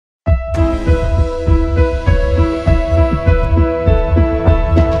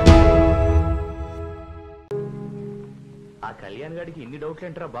కళ్యాణ్ గారికి ఇన్ని డౌట్లు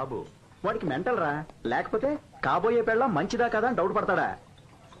ఏంట్రా బాబు? వాడికి మెంటల్ రా, లేకపోతే కాబోయే పెళ్ళ మంచిదా కదా అని డౌట్ పడతాడా?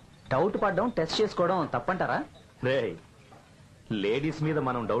 డౌట్ పడ్డం టెస్ట్ చేసుకోవడం తప్పంటారా? రేయ్, లేడీస్ మీద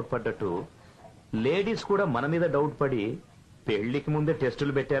మనం డౌట్ పడ్డట్టు లేడీస్ కూడా మన మీద డౌట్ పడి పెళ్లికి ముందే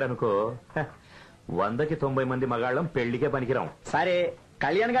టెస్టులు పెట్టారనుకో, 100కి 90 మంది మగాళ్ళం పెళ్లికే పనికిరాం. సరే,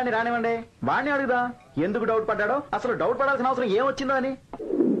 కళ్యాణ్ గారిని రానివ్వండి, వాడిని అడుగుదా ఎందుకు డౌట్ పడ్డాడో, అసలు డౌట్ పడాల్సిన అవసరం ఏమొచ్చిందో అని.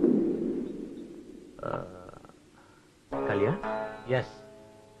 కళ్యాణ్, ఎస్,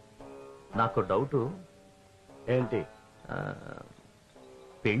 నాకు డౌట్. ఏంటి?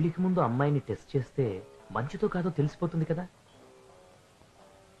 పెళ్లికి ముందు అమ్మాయిని టెస్ట్ చేస్తే మంచితో కాదో తెలిసిపోతుంది కదా.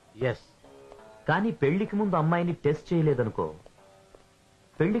 ఎస్, కానీ పెళ్లికి ముందు అమ్మాయిని టెస్ట్ చేయలేదనుకో,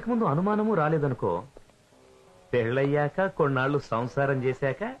 పెళ్లికి ముందు అనుమానము రాలేదనుకో, పెళ్ళయ్యాక కొన్నాళ్లు సంసారం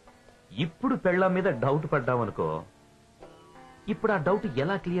చేశాక ఇప్పుడు పెళ్ల మీద డౌట్ పడ్డామనుకో, ఇప్పుడు ఆ డౌట్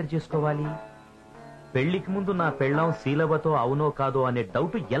ఎలా క్లియర్ చేసుకోవాలి? పెళ్లికి ముందు నా పెళ్ళాం శీలవతో అవునో కాదో అనే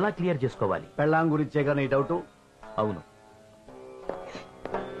డౌట్ ఎలా క్లియర్ చేసుకోవాలి? పెళ్ళాం గురించే కానీ డౌట్? అవును.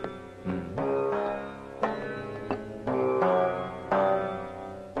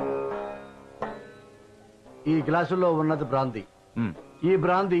 ఈ గ్లాసుల్లో ఉన్నది బ్రాందీ. ఈ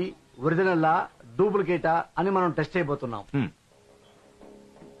బ్రాందీ ఒరిజినల్లా డూప్లికేటా అని మనం టెస్ట్ చేయబోతున్నాం.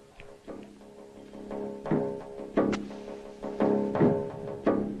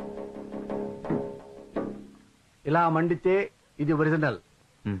 ఇలా మండితే ఇది ఒరిజినల్.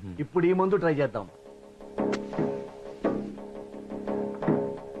 ఇప్పుడు ఈ మందు ట్రై చేద్దాం.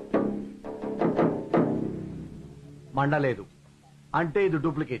 మండలేదు అంటే ఇది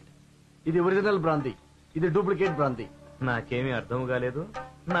డూప్లికేట్. ఇది ఒరిజినల్ బ్రాందీ, ఇది డూప్లికేట్ బ్రాందీ. నాకేమీ అర్థం కాలేదు,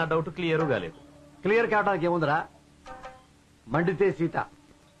 నా డౌట్ క్లియర్ కాలేదు. క్లియర్ కావడానికి ఏముందిరా? మండితే సీత,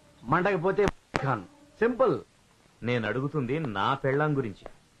 మండకపోతే ఖాన్. సింపుల్. నేను అడుగుతుంది నా పెళ్ళాం గురించి.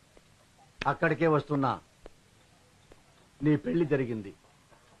 అక్కడికే వస్తున్నా. నీ పెళ్లి జరిగింది,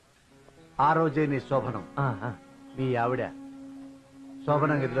 ఆ రోజే నీ శోభనం. మీ ఆవిడ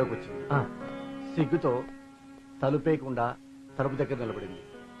శోభనం గదిలోకి వచ్చింది. సిగ్గుతో తలుపేయకుండా తలుపు దగ్గర నిలబడింది.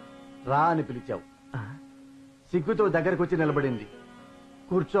 రా అని పిలిచావు. సిగ్గుతో దగ్గరకు వచ్చి నిలబడింది.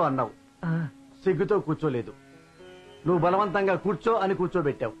 కూర్చో అన్నావు. సిగ్గుతో కూర్చోలేదు. నువ్వు బలవంతంగా కూర్చో అని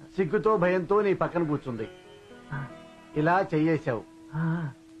కూర్చోబెట్టావు. సిగ్గుతో భయంతో నీ పక్కన కూర్చుంది. ఇలా చెయ్యేశావు.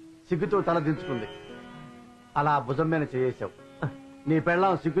 సిగ్గుతో తల దించుకుంది. అలా భుజం మీద చేయేశావు. నీ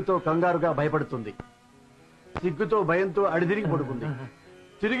పెళ్ళాం సిగ్గుతో కంగారుగా భయపడుతుంది. సిగ్గుతో భయంతో అడిదిరిగి పడుకుంది.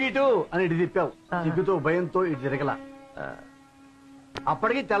 తిరిగిటు అని ఇటు తిప్పావు. సిగ్గుతో భయంతో ఇటు తిరగల.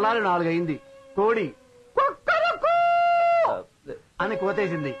 అప్పటికి తెల్లారి 4 అయింది. కోడి అని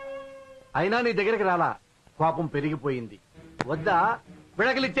కోతేసింది. అయినా నీ దగ్గరికి రాలా. కోపం పెరిగిపోయింది. వద్దా,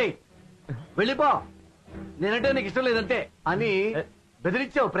 విడకలిచ్చేయి, వెళ్ళిపో, నేనంటే నీకు ఇష్టం లేదంటే అని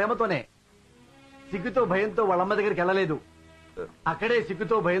బెదిరించావు ప్రేమతోనే. సిగ్గుతో భయంతో వాళ్ళమ్మ దగ్గరికి వెళ్ళలేదు. అక్కడే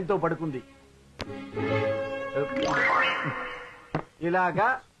సిగ్గుతో భయంతో పడుకుంది. ఇలాగా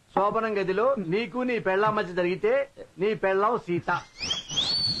శోభనం గదిలో నీకు నీ పెళ్ళాం మధ్య జరిగితే నీ పెళ్ళాం సీత.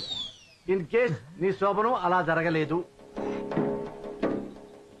 ఇన్ కేస్ నీ శోభనం అలా జరగలేదు,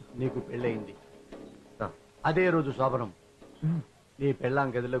 నీకు పెళ్ళయింది. అదే రోజు శోభనం నీ పెళ్ళాం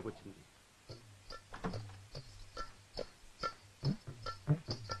గదిలోకి వచ్చింది.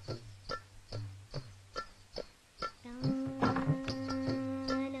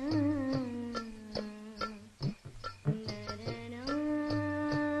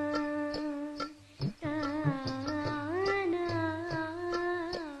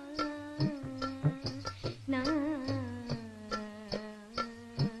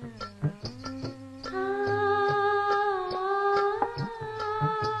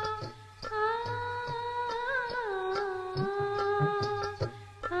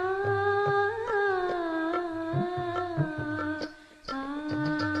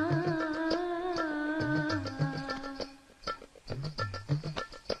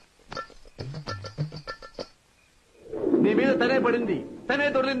 నీ మీద తనే పడింది, తనే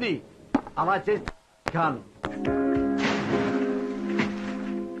దొర్లింది. అలా చేసి Khan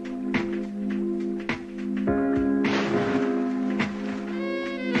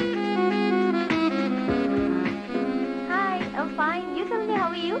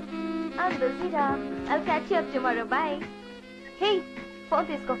I'm busy, Ra. I'll catch you up tomorrow. Bye. Hey, phone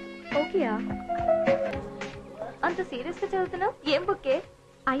తీసుకో. Okay, అంత సీరియస్ గా చదువుతున్నావు? ఏం బుక్కే?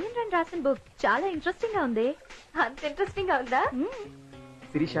 అయ్యన్ రన్ రాసిన బుక్. చాలా ఇంట్రెస్టింగ్ గా ఉంది. అంత ఇంట్రెస్టింగ్ గా ఉందా?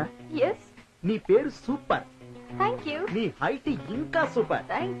 శిరీష, ఎస్, నీ పేరు సూపర్. Thank you. నీ హైట్ ఇంకా సూపర్.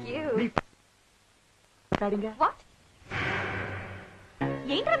 Thank you. వాట్?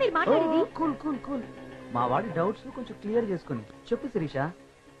 ఏంట్రా మీరు మాట్లాడేది? Cool cool cool. మా వాడి డౌట్స్ కొంచెం క్లియర్ చేసుకుని చెప్పు శిరీష.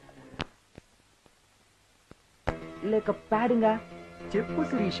 లేక ప్యాడింగా? చెప్పు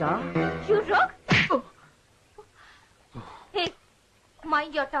Sirisha. You rock. Hey,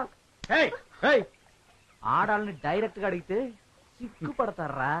 mind your tongue. ఆడాలని డైరెక్ట్ గా అడిగితే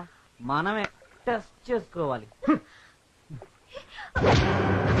సిగ్గుపడతారా? మనమే టెస్ట్ చేసుకోవాలి.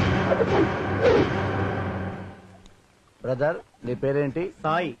 బ్రదర్, నీ పేరేంటి?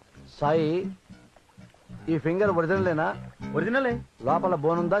 సాయి. సాయి, ఈ ఫింగర్ ఒరిజినలేనా? ఒరిజినలే. లోపల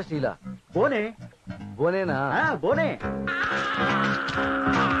బోనుందా స్టీలా? బోనే. బోనేనా? బోనే.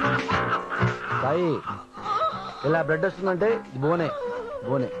 సాయి, ఇలా బ్లడ్ వస్తుందంటే ఇది బోనే.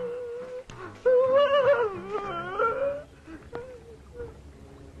 బోనే.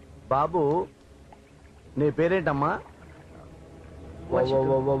 బాబు, నీ పేరేంటమ్మా?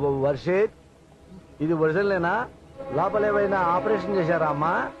 వర్షిత్, ఇది ఒరిజినలేనా? లోపల ఏమైనా ఆపరేషన్ చేశారా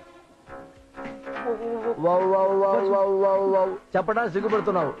అమ్మా? చెప్పడానికి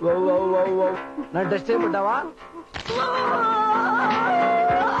సిగ్గుపడుతున్నావు. నన్ను టెస్ట్ చేయమంటావా?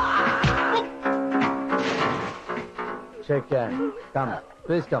 Shake hand. Come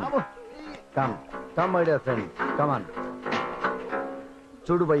please, come come come my dear friend, కమాన్.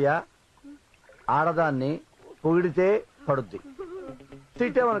 చూడు భయ్యా, ఆడదాన్ని పొగిడితే పడుద్ది,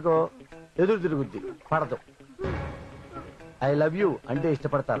 తిట్టేమనుకో ఎదురు తిరుగుద్ది, పడదు. ఐ లవ్ యూ అంటే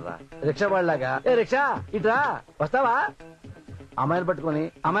ఇష్టపడతారా? రిక్షా వాళ్ళలాగా, ఏ రిక్షా ఇట్రా, వస్తావా? అమ్మాయిని పట్టుకొని,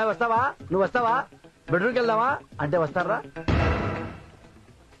 అమ్మాయి వస్తావా, నువ్వు వస్తావా, బెడ్రూమ్కి వెళ్దావా అంటే వస్తారా?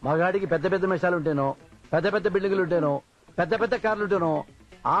 మగాడికి పెద్ద పెద్ద మిషాలు ఉంటేనో, పెద్ద పెద్ద బిల్డింగులు ఉంటేనో, పెద్ద పెద్ద కార్లు ఉంటేనో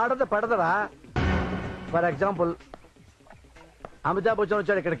ఆడద పడదరా? ఫర్ ఎగ్జాంపుల్, అమితాబ్ బచ్చన్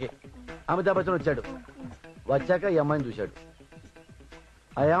వచ్చాడు ఇక్కడికి. అమితాబ్ బచ్చన్ వచ్చాడు, వచ్చాక ఈ అమ్మాయిని చూశాడు.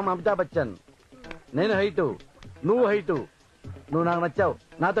 ఐఆమ్ అమితాబ్ బచ్చన్, నేను హైటు, నువ్వు హైటు, నువ్వు నాకు నచ్చావు,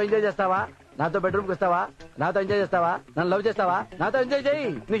 నాతో ఎంజాయ్ చేస్తావా, నాతో బెడ్రూమ్కి వస్తావా, నాతో ఎంజాయ్ చేస్తావా, నన్ను లవ్ చేస్తావా, నాతో ఎంజాయ్ చేయి,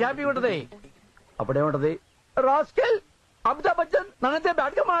 నీకు హ్యాపీగా ఉంటది. అప్పుడేముంటది? రాస్కెల్, అమితాబ్ బచ్చన్ నన్నంతే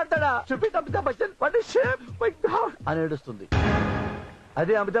బ్యాడ్ గా మాట్లాడా, చూపి Amitabh Bachchan what is shame my God అని ఏడుస్తుంది.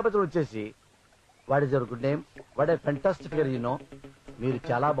 అదే అమితాబ్ బచ్చన్ వచ్చేసి, what is your good name, what a fantastic figure you know, మీరు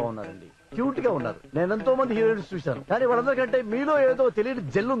చాలా బాగున్నారండి, క్యూట్ గా ఉన్నారు. నేను ఎంతో మంది హీరోయిన్స్ చూశాను, కానీ వాళ్ళందరికంటే మీలో ఏదో తెలియని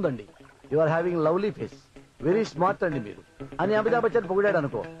జెల్ ఉందండి. You are having lovely face, very smart అండి మీరు అని అమితాబ్ బచ్చన్ పొగిడాడు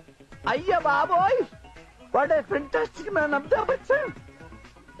అనుకో. అయ్యా బాబోయ్, what a fantastic man Amitabh Bachchan.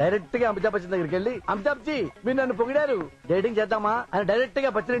 Direct గా అమితాబ్ బచ్చన్ దగ్గరికి వెళ్ళి, అమితాబ్ జీ మీరు నన్ను పొగిడారు, డేటింగ్ చేద్దామా అని డైరెక్ట్ గా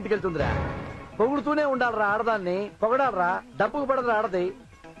బచ్చన్ ఇంటికి వెళ్తుందిరా. పొగుడుతూనే ఉండాలరా ఆడదాన్ని, పొగడాలరా, డబ్బుకు పడదురా ఆడది,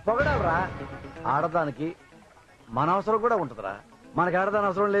 పొగడాలరా. ఆడదానికి మన అవసరం కూడా ఉంటుందిరా, మనకి ఆడదాని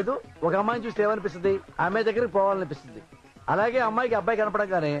అవసరం లేదు. ఒక అమ్మాయిని చూస్తే ఏమనిపిస్తుంది? అమ్మాయి దగ్గరికి పోవాలనిపిస్తుంది. అలాగే అమ్మాయికి అబ్బాయి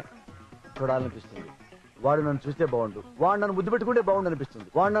కనపడగానే చూడాలనిపిస్తుంది. వాడు నన్ను చూస్తే బాగుండు, వాడు నన్ను ముద్దు పెట్టుకుంటే బాగుండు అనిపిస్తుంది,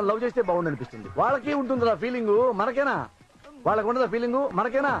 వాడు నన్ను లవ్ చేస్తే బాగుండు అనిపిస్తుంది. వాళ్ళకి ఉంటుందిరా ఫీలింగ్, మనకేనా? వాళ్ళకు ఉండదా ఫీలింగ్?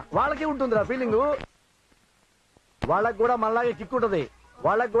 మనకేనా? వాళ్ళకి ఉంటుందిరా ఫీలింగ్. వాళ్ళకి కూడా మనలాగే కిక్ ఉంటది,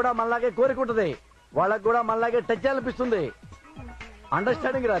 వాళ్ళకి కూడా మనలాగే కోరిక ఉంటది, వాళ్ళకి కూడా మనలాగే టచ్ అనిపిస్తుంది.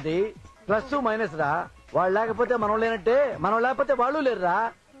 అండర్స్టాండింగ్ రాది, ప్లస్ మైనస్ రా. వాళ్ళు లేకపోతే మనం లేనట్టే, మనం లేకపోతే వాళ్ళు లేరురా.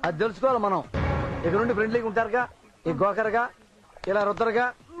 అది తెలుసుకోవాలి మనం. ఇక నుండి ఫ్రెండ్లీగా ఉంటారుగా, ఈ గోకరగా, ఇలా రుద్దరుగా,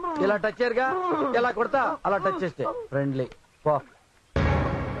 ఇలా టచ్ చేయరుగా, ఇలా కొడతా అలా టచ్ చేస్తే ఫ్రెండ్లీ. పో.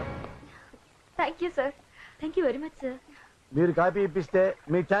 Thank you sir. Thank you very much sir. మీరు కాపీ ఇప్పిస్తే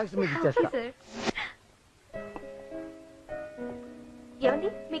మీ థ్యాంక్స్ మీకు ఇచ్చేస్తా. సార్ ఏమండి,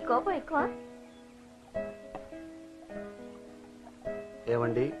 మీ కోపం ఎక్కువ?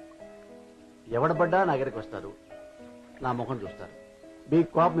 ఏమండి, ఎవడ పడ్డా నా దగ్గరికి వస్తారు, నా ముఖం చూస్తారు. మీకు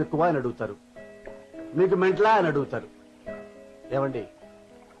కోపం ఎక్కువ అని అడుగుతారు, మీకు మెంట్లా అని అడుగుతారు. ఏమండి,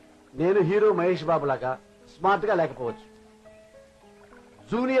 నేను హీరో మహేష్ బాబు లాగా స్మార్ట్ గా లేకపోవచ్చు,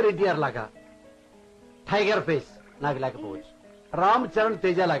 జూనియర్ ఎన్టీఆర్ లాగా టైగర్ ఫేస్ నాకు లేకపోవచ్చు, రామ్ చరణ్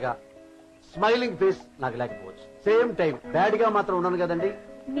తేజ లాగా స్మైలింగ్ ఫేస్ నాకు లేకపోవచ్చు. సేమ్ టైం బ్యాడ్ గా మాత్రం ఉన్నాను కదండి.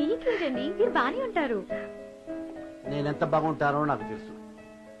 మీకేంటండి, మీరు బానే ఉంటారు. నేనెంత బాగుంటానో నాకు తెలుసు.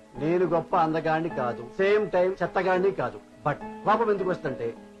 నేను గొప్ప అందగాడిని కాదు, సేమ్ టైం చెత్తగాడిని కాదు. బట్ కోపం ఎందుకు వస్తుంటే,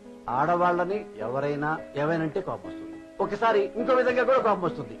 ఆడవాళ్ళని ఎవరైనా ఏమైనంటే కోపం వస్తుంది. ఒకసారి ఇంకో విధంగా కూడా కోపం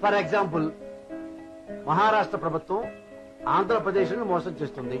వస్తుంది. ఫర్ ఎగ్జాంపుల్, మహారాష్ట్ర ప్రభుత్వం ఆంధ్రప్రదేశ్ ను మోసం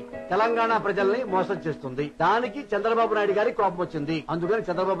చేస్తుంది, తెలంగాణ ప్రజల్ని మోసం చేస్తుంది. దానికి చంద్రబాబు నాయుడు గారి కోపం వచ్చింది. అందుకని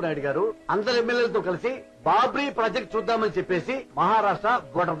చంద్రబాబు నాయుడు గారు అందరు ఎమ్మెల్యేలతో కలిసి బాబ్రీ ప్రాజెక్ట్ చూద్దామని చెప్పేసి మహారాష్ట్ర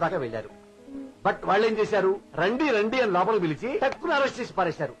బోర్డర్ దాకా వెళ్లారు. బట్ వాళ్ళు ఏం చేశారు? రండి రండి అని లోపలికి పిలిచి తక్కువ అరెస్ట్ చేసి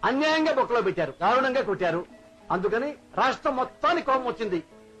పారేశారు. అన్యాయంగా బొక్కలో పెట్టారు, దారుణంగా కొట్టారు. అందుకని రాష్ట్రం మొత్తానికి కోపం వచ్చింది.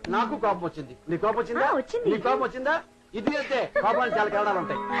 నాకు కోపం వచ్చింది. నీ కోపం వచ్చిందా? నీ కోపం వచ్చిందా? ఇది అయితే కోపానికి చాలా కారణాలు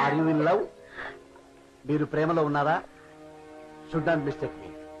ఉంటాయి. Are you in love? మీరు ప్రేమలో ఉన్నారా? షుడ్ నాట్ మిస్టేక్ మీ.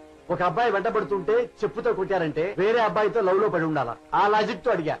 ఒక అబ్బాయి వెంటబడుతుంటే చెప్పుతో కొట్టారంటే వేరే అబ్బాయితో లవ్ లో పడి ఉండాలా? ఆ లాజిక్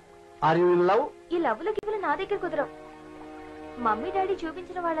తో అడిగా. Are you in love? ఈ లవ్లు గివ్వులు నా దగ్గర కుదరవు. మమ్మీ డాడీ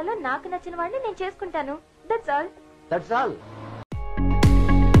చూపించిన వాళ్ళలో నాకు నచ్చిన వాడిని నేను చేసుకుంటాను. That's all. That's all.